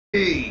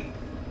Hey.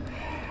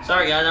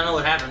 Sorry guys, I don't know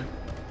what happened.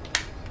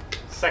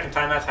 Second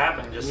time that's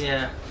happened, just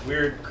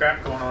weird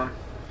crap going on.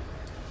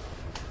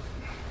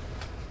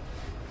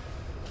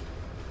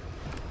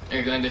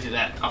 There, go ahead and go through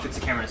that. I'll fix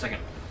the camera in a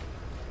second.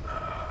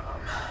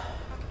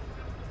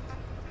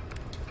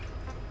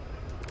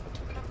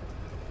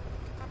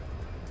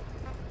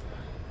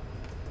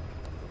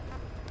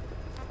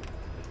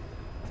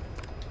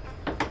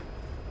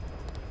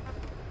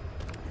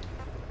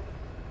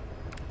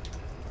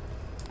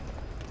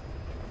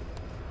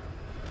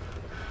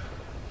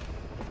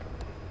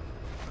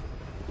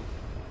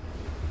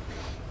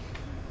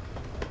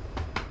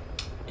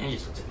 And he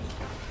just looks at me.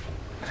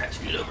 I had to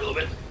scoot it over a little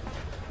bit.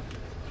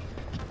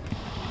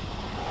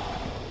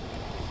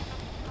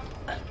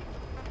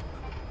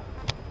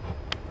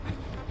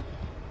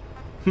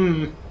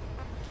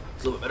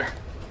 It's a little bit better.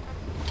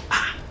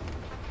 Ah.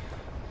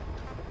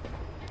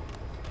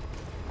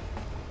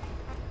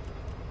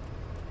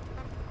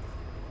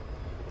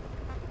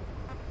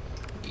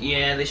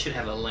 Yeah, they should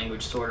have a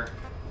language sorter.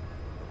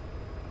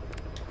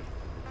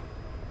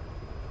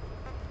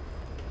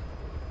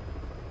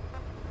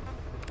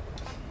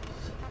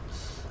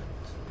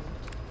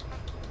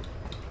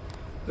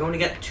 We only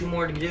got 2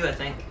 more to do, I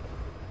think.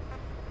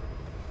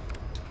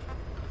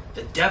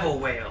 The devil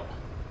whale.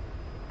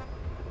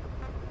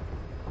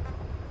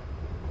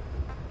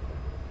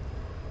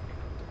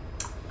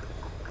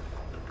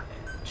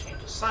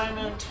 Change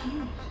assignment.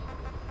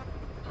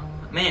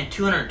 Man,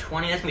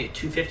 220. That's gonna be a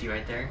 250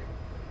 right there.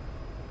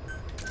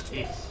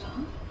 Jeez.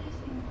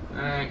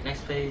 Alright,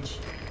 next page.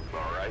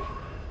 Alright.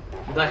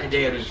 I'm glad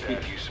Hideo didn't speak.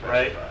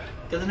 Right.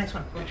 Go to the next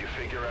one. Did you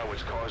figure out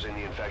what's causing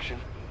the infection?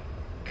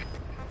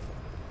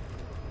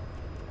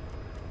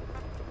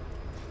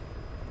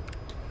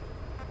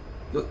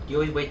 You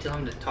always wait till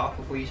him to talk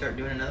before you start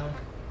doing another one?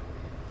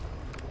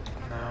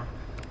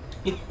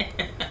 No.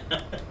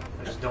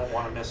 I just don't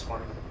want to miss one.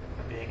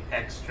 I'm being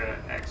extra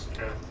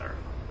thorough.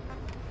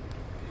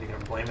 You're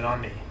gonna blame it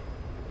on me.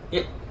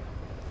 Yep.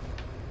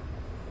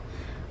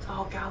 It's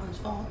all Calvin's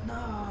fault.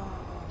 No.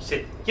 You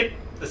said, yep,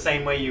 the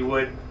same way you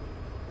would.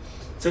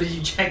 So did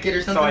you check it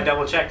or something? So I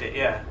double checked it,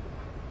 yeah.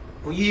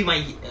 Well,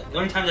 usually the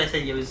only times I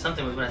said it was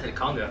something was when I said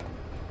Congo.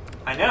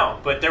 I know,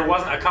 but there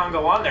wasn't a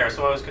Congo on there,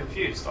 so I was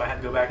confused, so I had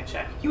to go back and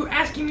check. You were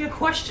asking me a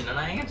question and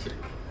I answered.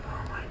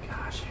 Oh my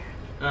gosh,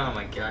 Aaron. Oh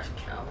my gosh,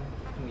 Calvin.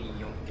 Oh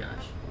my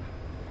gosh.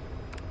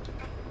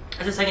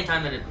 That's the second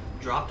time that it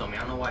dropped on me.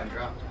 I don't know why it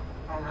dropped.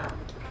 I don't know.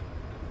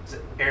 Is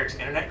it Eric's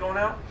internet going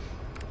out?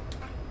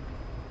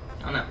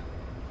 I don't know.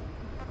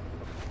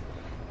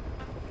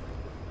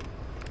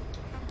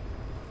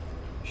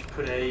 You should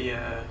put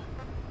a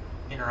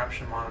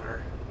interruption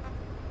monitor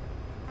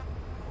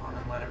on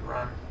and let it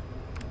run.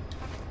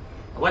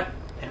 What?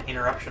 An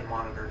interruption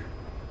monitor.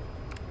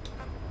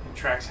 It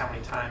tracks how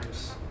many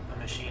times a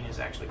machine is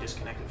actually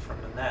disconnected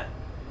from the net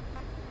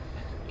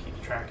and keeps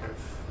track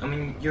of... I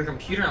mean, your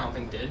computer I don't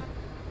think did.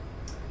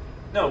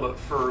 No, but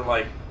for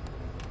like,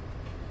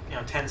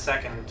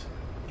 10-second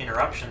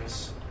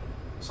interruptions,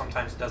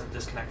 sometimes it doesn't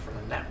disconnect from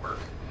the network.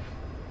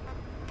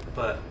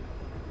 But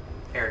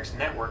Eric's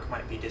network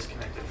might be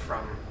disconnected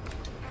from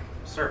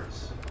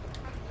service.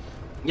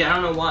 Yeah,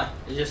 I don't know why.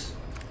 It just...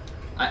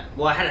 I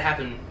had it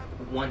happen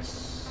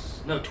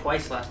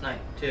twice last night,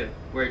 too.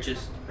 Where it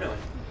just... Really?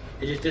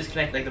 It just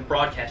disconnected, like the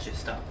broadcast just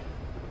stopped.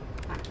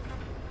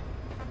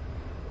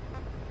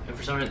 And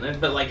for some reason,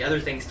 but like other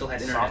things still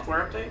had internet.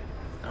 Software update?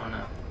 I don't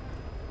know.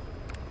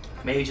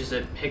 Maybe just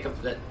a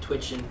hiccup that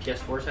Twitch and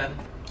PS4's having.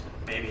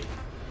 Maybe.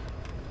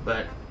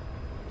 But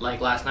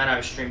like last night I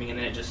was streaming and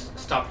then it just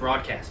stopped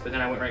broadcast. But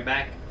then I went right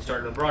back,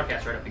 started the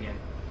broadcast right up again.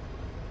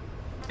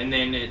 And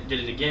then it did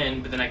it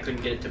again, but then I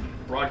couldn't get it to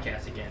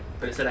broadcast again.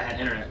 But it said I had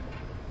internet.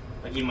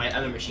 Like even my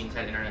other machines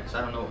had internet, so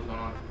I don't know what was going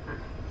on.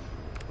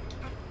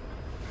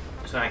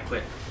 So I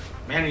quit.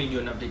 I mean, I need to do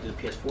an update to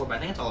the PS4, but I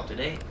think it's all up to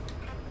date.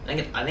 I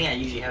think I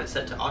usually have it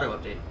set to auto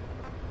update.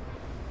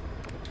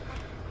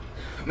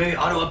 Maybe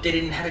auto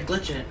updated and had a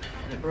glitch in it,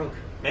 and it broke.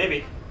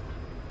 Maybe.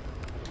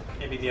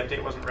 Maybe the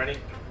update wasn't ready,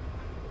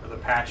 or the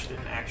patch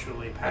didn't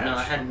actually patch. No,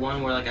 I had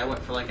one where like I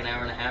went for like an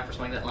hour and a half or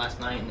something like that last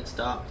night, and it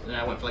stopped. And then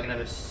I went for like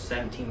another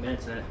 17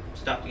 minutes, and then it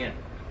stopped again.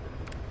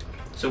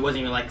 So it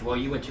wasn't even like, well,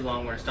 you went too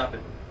long, we're gonna stop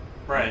it.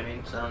 Right. You know what I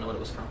mean? So I don't know what it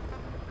was from.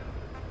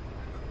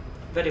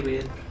 Very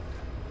weird.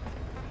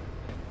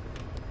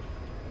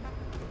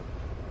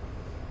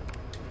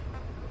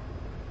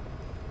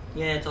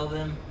 Yeah, it's all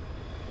them.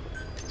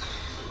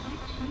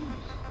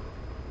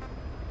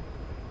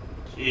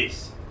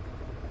 Jeez.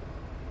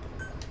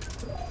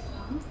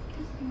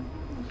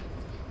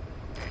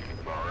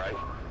 Alright.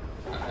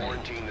 We'll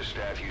quarantine the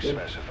staff you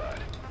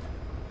specified.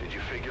 Did you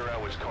figure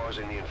out what's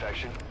causing the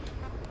infection?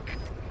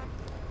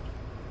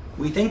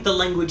 We think the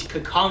language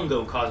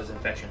Kakongo causes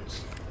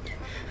infections.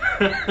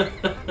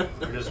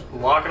 We're just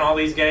locking all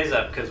these guys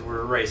up because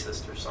we're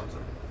racist or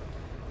something.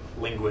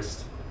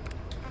 Linguist.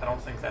 I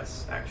don't think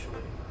that's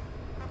actually...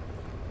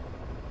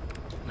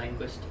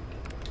 Linguistic.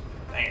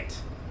 Dang it.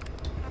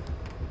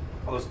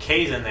 All those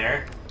K's in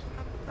there.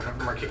 None of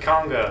them are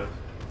Kikongo.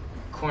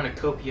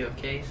 cornucopia of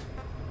case.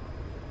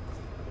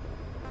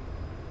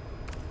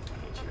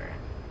 I hate you, Aaron.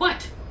 What?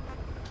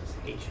 I just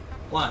hate you.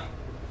 Why?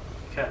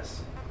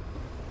 Because.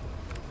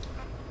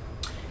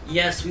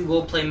 Yes, we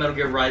will play Metal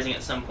Gear Rising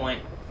at some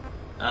point.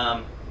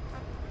 I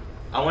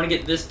want to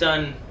get this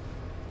done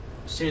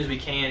as soon as we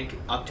can.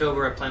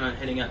 October, I plan on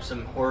hitting up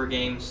some horror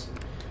games.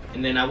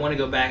 And then I want to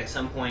go back at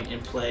some point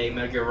and play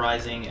Metal Gear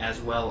Rising as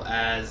well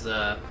as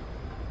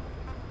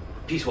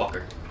Peace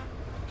Walker.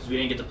 Because we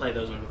didn't get to play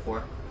those ones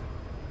before.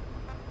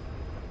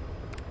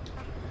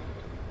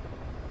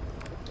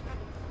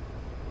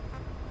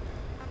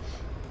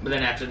 But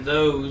then after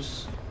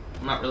those,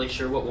 I'm not really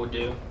sure what we'll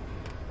do.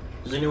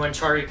 There's a new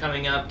Uncharted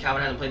coming up.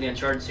 Calvin hasn't played the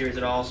Uncharted series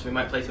at all, so we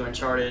might play through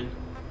Uncharted.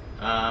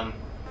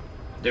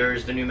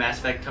 There's the new Mass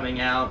Effect coming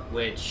out,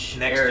 which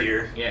Next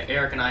year. Yeah,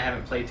 Eric and I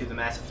haven't played through the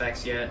Mass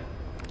Effects yet.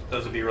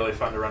 Those would be really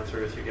fun to run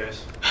through with you guys.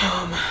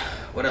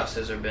 What else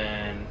has there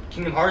been?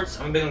 Kingdom Hearts.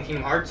 I'm big on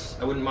Kingdom Hearts.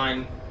 I wouldn't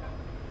mind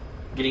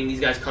getting these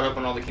guys caught up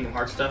on all the Kingdom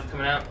Hearts stuff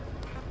coming out.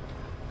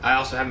 I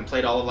also haven't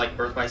played all of like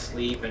Birth by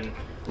Sleep and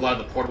a lot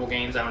of the portable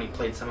games. I only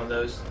played some of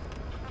those.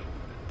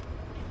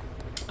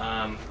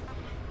 I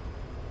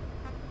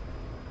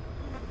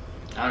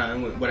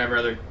don't know, whatever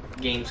other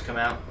games come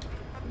out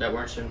that we're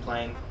interested in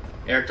playing.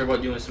 Eric talked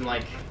about doing some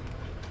like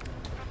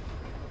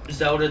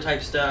Zelda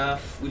type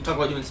stuff. We talked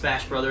about doing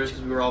Smash Brothers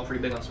because we were all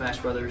pretty big on Smash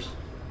Brothers.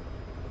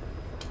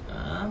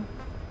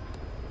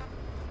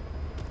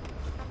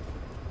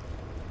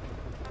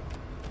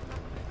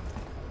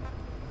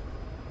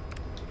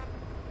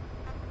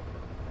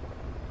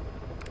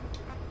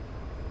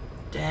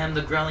 Damn,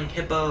 the growling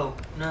hippo.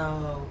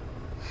 No.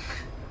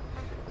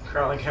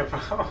 Crawling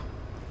hippo.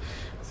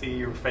 Is he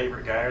your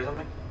favorite guy or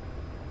something?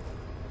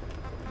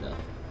 No.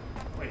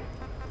 Wait.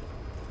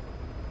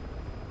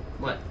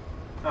 What?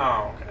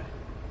 Oh, okay.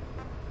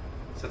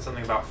 Said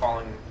something about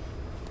falling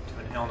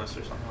to an illness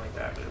or something like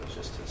that, but it was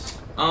just his...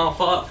 Oh,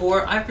 Fallout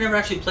 4? I've never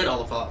actually played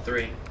all of Fallout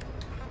 3.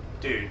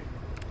 Dude,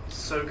 it's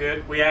so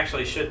good. We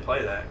actually should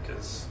play that,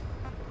 because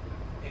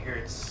I hear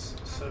it's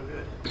so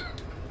good.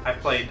 I've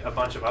played a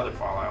bunch of other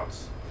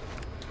Fallouts.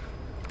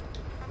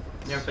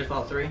 You ever played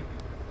Fallout 3?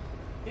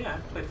 Yeah,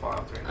 I've played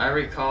Fallout 3. I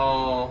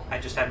recall... I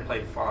just haven't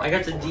played Fallout I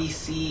got to 4.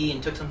 DC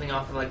and took something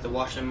off of like the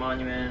Washington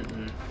Monument,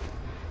 and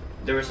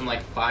there were some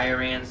like fire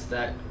ants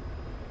that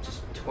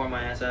just tore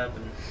my ass up,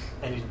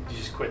 And you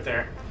just quit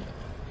there?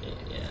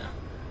 yeah.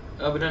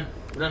 Oh, we're done.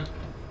 We're done.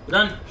 We're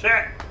done.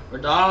 Shit! We're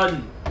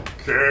done.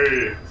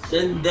 Okay.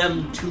 Send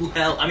them to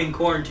hell. I mean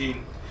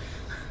quarantine.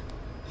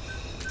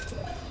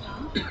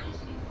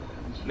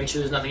 Make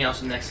sure there's nothing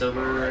else in the next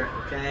server,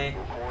 okay?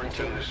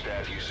 Quarantine the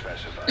staff you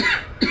specified.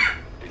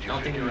 Did you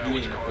don't think figure we out do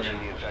what's anything with causing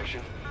them. the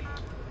infection?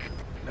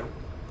 Nope.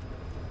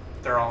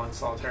 They're all in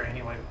solitary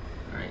anyway.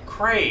 Alright.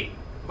 Great!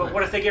 But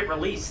what if they get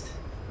released?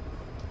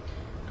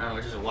 I don't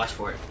know, just watch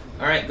for it.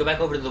 Alright, go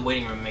back over to the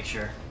waiting room and make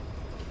sure.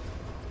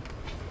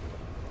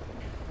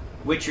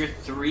 Witcher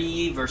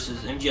 3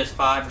 versus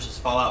MGS5 versus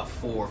Fallout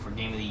 4 for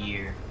Game of the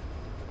Year.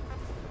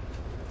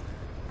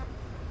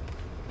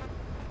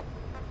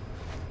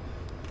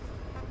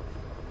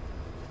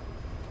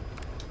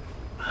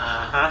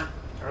 Uh-huh.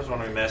 There's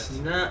one we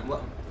missed. Not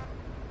what?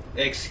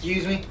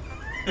 Excuse me?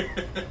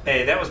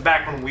 Hey, that was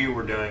back when we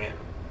were doing it.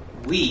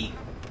 We?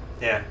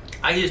 Yeah.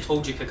 I just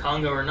told you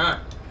Kakongo or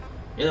not.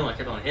 You're the one that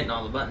kept on hitting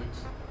all the buttons.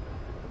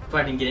 If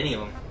I didn't get any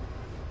of them.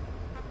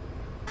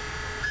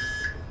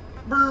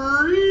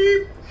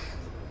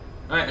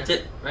 Alright, that's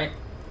it, right?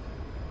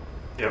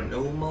 Yep.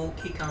 No more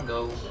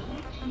Kakongo.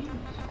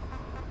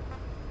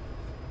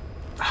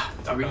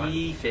 Doggone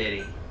it.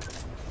 350.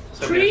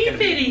 So Tree it's gonna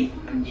be fitty.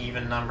 an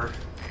even number.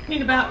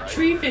 Think about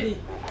tree fitty.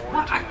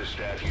 Quarantine the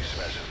staff you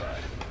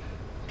specified.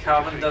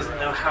 Calvin doesn't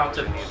know how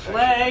to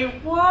play.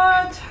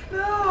 What?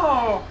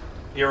 No.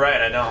 You're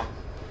right, I don't.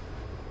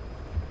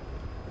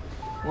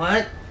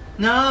 What?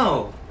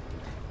 No.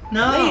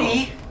 No.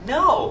 Lady,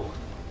 no.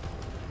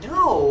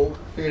 No.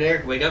 Figured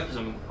Eric would wake up because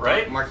I'm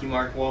Right? Marky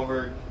Mark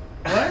Wahlberg.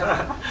 What?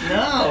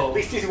 No. At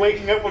least he's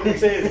waking up when we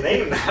say his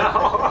name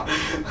now.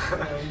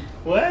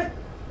 What?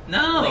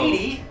 No.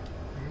 Lady,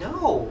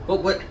 no.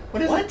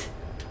 What is it?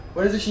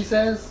 What is it she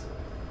says?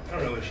 I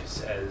don't know what she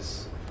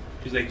says.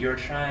 She's like, "You're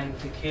trying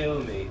to kill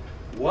me."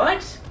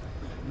 What?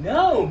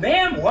 No,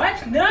 ma'am,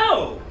 what?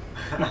 No!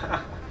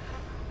 I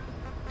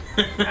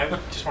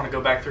just want to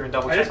go back through and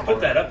double I check. just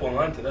put that up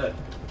online today.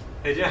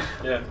 Did you?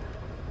 Yeah.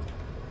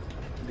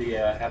 The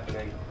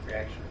happening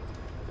reaction.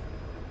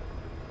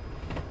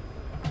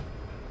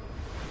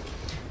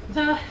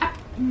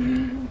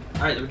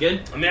 Alright, are we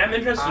good? I mean, I'm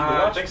interested to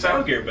I watch think so.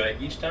 Metal Gear,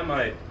 but each time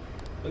I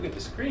look at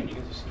the screen, you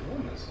guys are still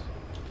doing this.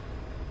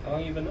 How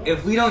long you been doing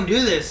If we don't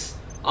do this,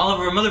 all of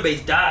our mother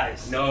base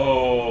dies.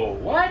 No.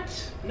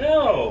 What?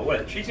 No. What,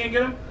 the trees gonna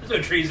get them? There's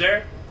no trees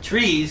there.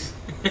 Trees.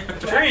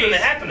 What's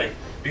happening?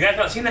 You guys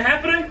not seen the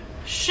happening?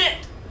 Shit!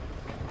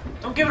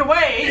 Don't give it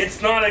away!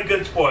 It's not a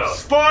good spoiler.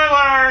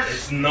 Spoilers!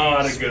 It's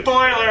not a good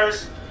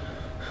Spoilers!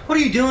 What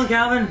are you doing,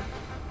 Calvin?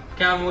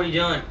 Calvin, what are you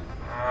doing?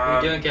 What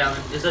are you doing,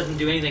 Calvin? This doesn't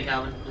do anything,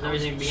 Calvin. There's no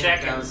reason to be here,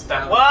 Checking Calvin.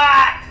 stuff. Calvin.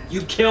 What?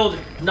 You killed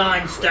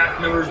 9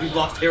 staff members. We've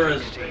lost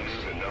heroes. The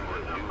number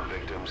of new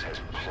victims has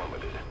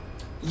plummeted.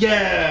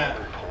 Yeah.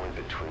 The point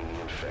between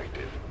the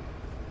infected.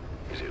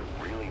 Is it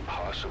really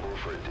possible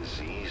for a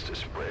disease to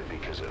spread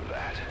because of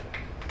that?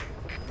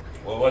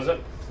 What was it?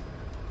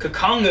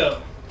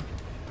 Kakongo.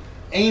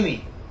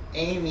 Amy,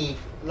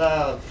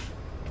 love,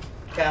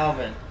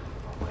 Calvin.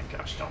 Oh my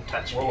gosh, don't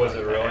touch What me was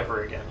like it that really?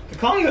 ever again.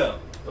 Kakongo.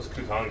 What's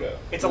Kukongo?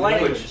 It's a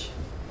language.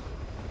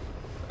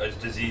 A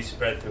disease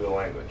spread through a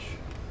language.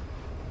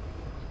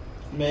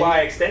 Maybe.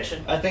 By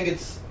extension. I think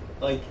it's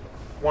like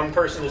One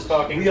person is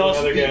talking we to all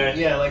another speak. guy.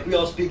 Yeah, like we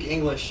all speak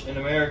English in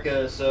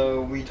America,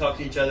 so we talk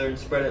to each other and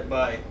spread it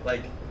by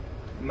like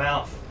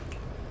mouth.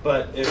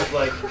 But if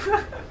like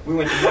we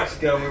went to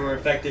Mexico and we were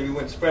infected, we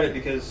wouldn't spread it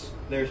because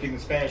they were speaking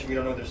Spanish and we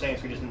don't know what they're saying,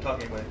 so we just didn't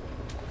talk anyway.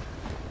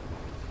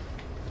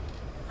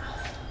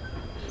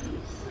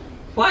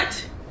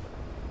 What?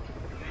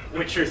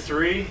 Witcher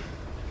 3?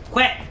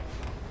 Quit!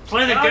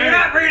 Play the No, game! you're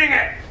not reading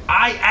it!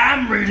 I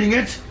am reading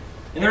it!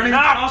 And they're not even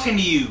Not. talking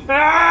to you!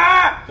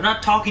 Ah! They're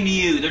not talking to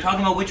you, they're talking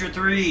about Witcher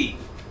 3.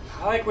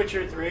 I like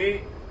Witcher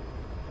 3.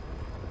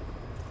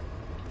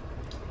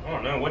 I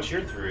don't know. What's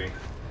your 3?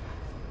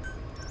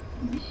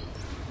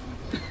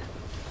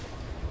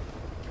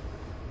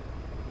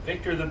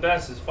 Victor the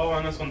Best is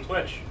following us on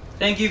Twitch.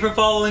 Thank you for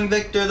following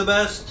Victor the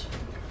Best.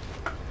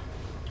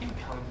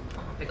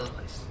 Pick a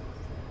place.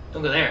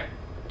 Don't go there.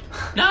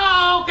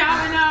 No,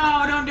 Calvin,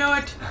 no, don't do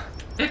it.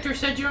 Victor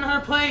said you don't know how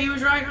to play. He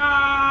was right.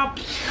 Ah,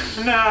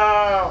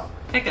 No!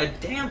 pick a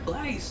damn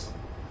place.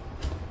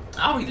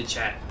 I'll read the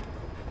chat.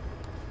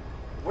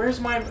 Where's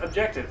my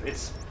objective?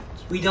 It's...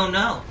 We don't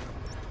know,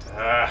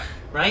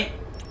 right?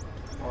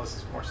 Well, this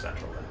is more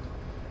central then.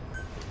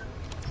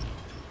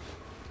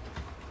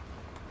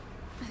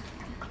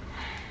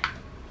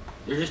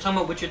 They're just talking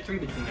about Witcher 3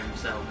 between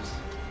themselves.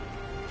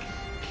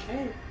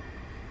 Okay.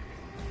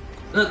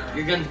 Look,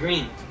 your gun's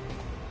green.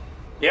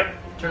 Yep.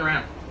 Turn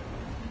around.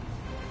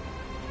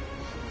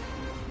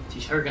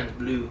 She's her gun's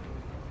blue.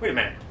 Wait a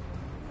minute.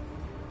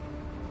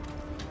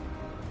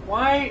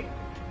 Why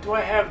do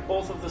I have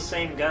both of the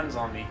same guns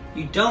on me?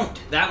 You don't.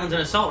 That one's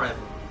an assault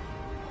rifle.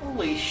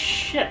 Holy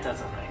shit,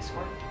 that's a nice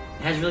one.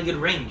 It has really good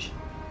range.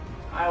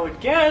 I would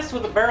guess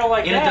with a barrel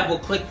like And that. a double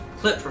clip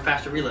for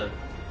faster reload.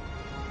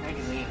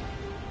 Magazine.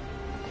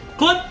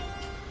 Clip!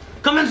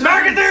 Come in,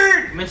 back at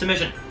third! I'm in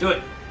submission. Do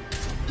it.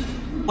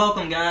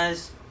 Welcome,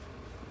 guys.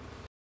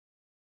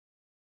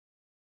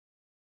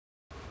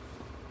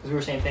 As we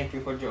were saying, thank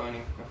you for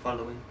joining or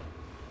following.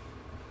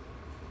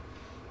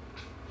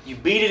 You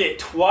beat it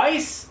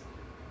twice?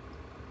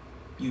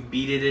 You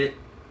beated it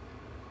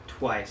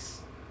twice.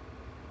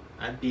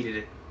 I beated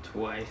it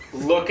twice.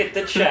 Look at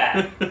the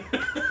chat.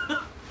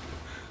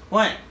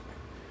 What?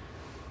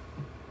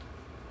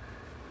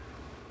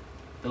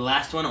 The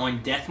last one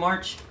on Death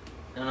March?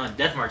 I don't know what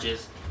Death March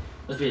is.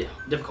 Let's be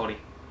difficulty.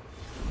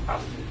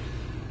 Oh.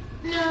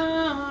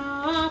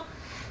 No,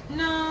 no,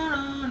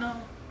 no, no,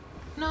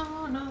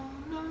 no, no, no,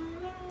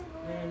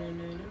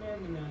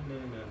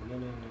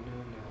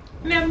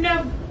 no,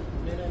 no.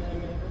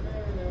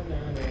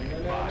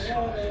 Boss,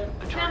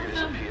 the target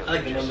is a field I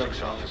like the num-num logistics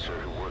song. officer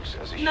who works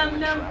as a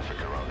Num-num. human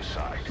trafficker on the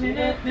side.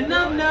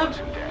 Num-num. Wants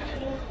him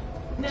dead.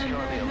 He's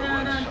currently on the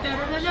run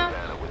somewhere in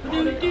Savannah with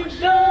bodyguards.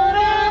 We don't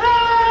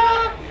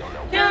know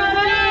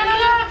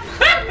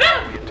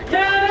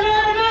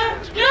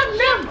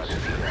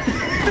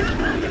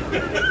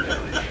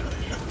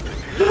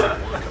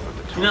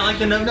You not like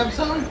the Num Num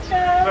song?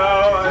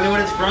 No, You know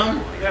what it's from?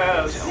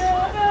 Yes. This key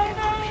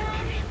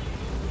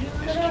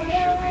should be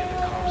in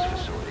the comms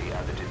facility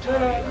at the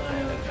Titanium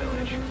abandoned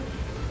village.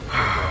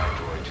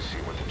 Android to see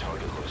what the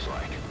target looks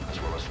like,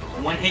 as well as the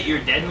One hit you're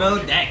dead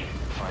mode? Dang.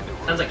 Find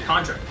the Sounds like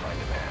Contra. Find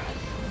the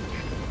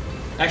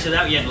man. Actually,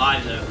 that we had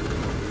live though.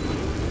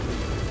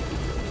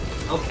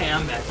 Okay,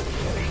 I'm back. Be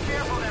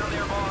careful down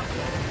there, boss.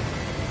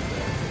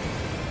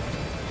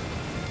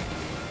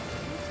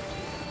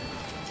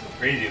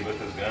 Crazy with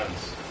those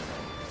guns.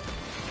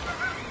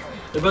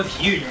 They're both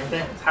huge, aren't they?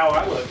 That's how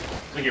I look.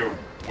 It's like you're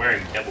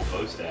wearing double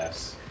bow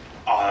staffs.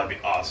 Oh, that'd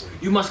be awesome.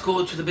 You must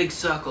go to the big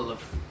circle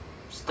of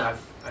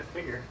stuff. I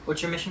figure.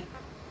 What's your mission?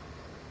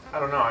 I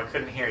don't know. I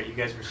couldn't hear it. You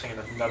guys were singing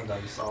a Num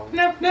Num song.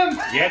 Num Num.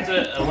 You have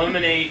to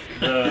eliminate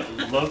the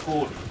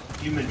local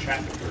human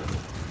trafficker.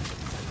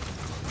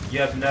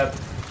 Yep, nope.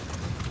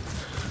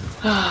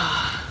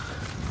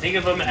 Think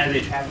of them as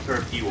a trafficker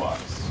of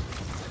Ewoks.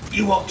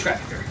 Ewok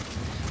trafficker.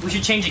 We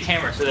should change the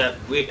camera so that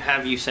we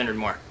have you centered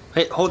more.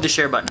 Hey, hold the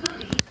share button.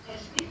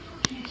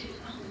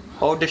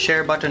 Hold the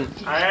share button.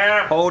 I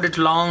am. Hold it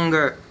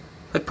longer.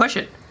 Like push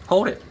it.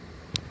 Hold it.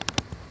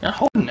 You're not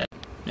holding it.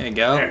 There you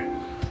go.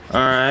 There.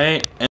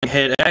 Alright. And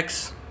hit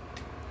X.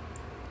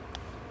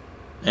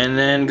 And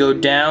then go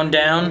down,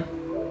 down.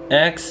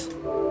 X.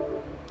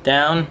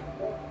 Down.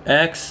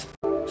 X.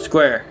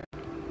 Square.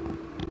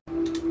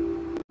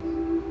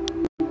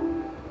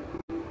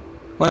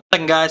 1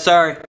 second, guys.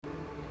 Sorry.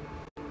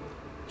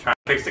 Trying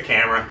to fix the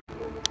camera.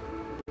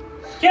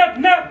 Yep,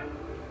 no.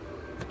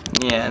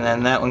 Yeah, and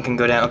then that one can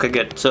go down. Okay,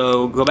 good.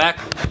 So go back.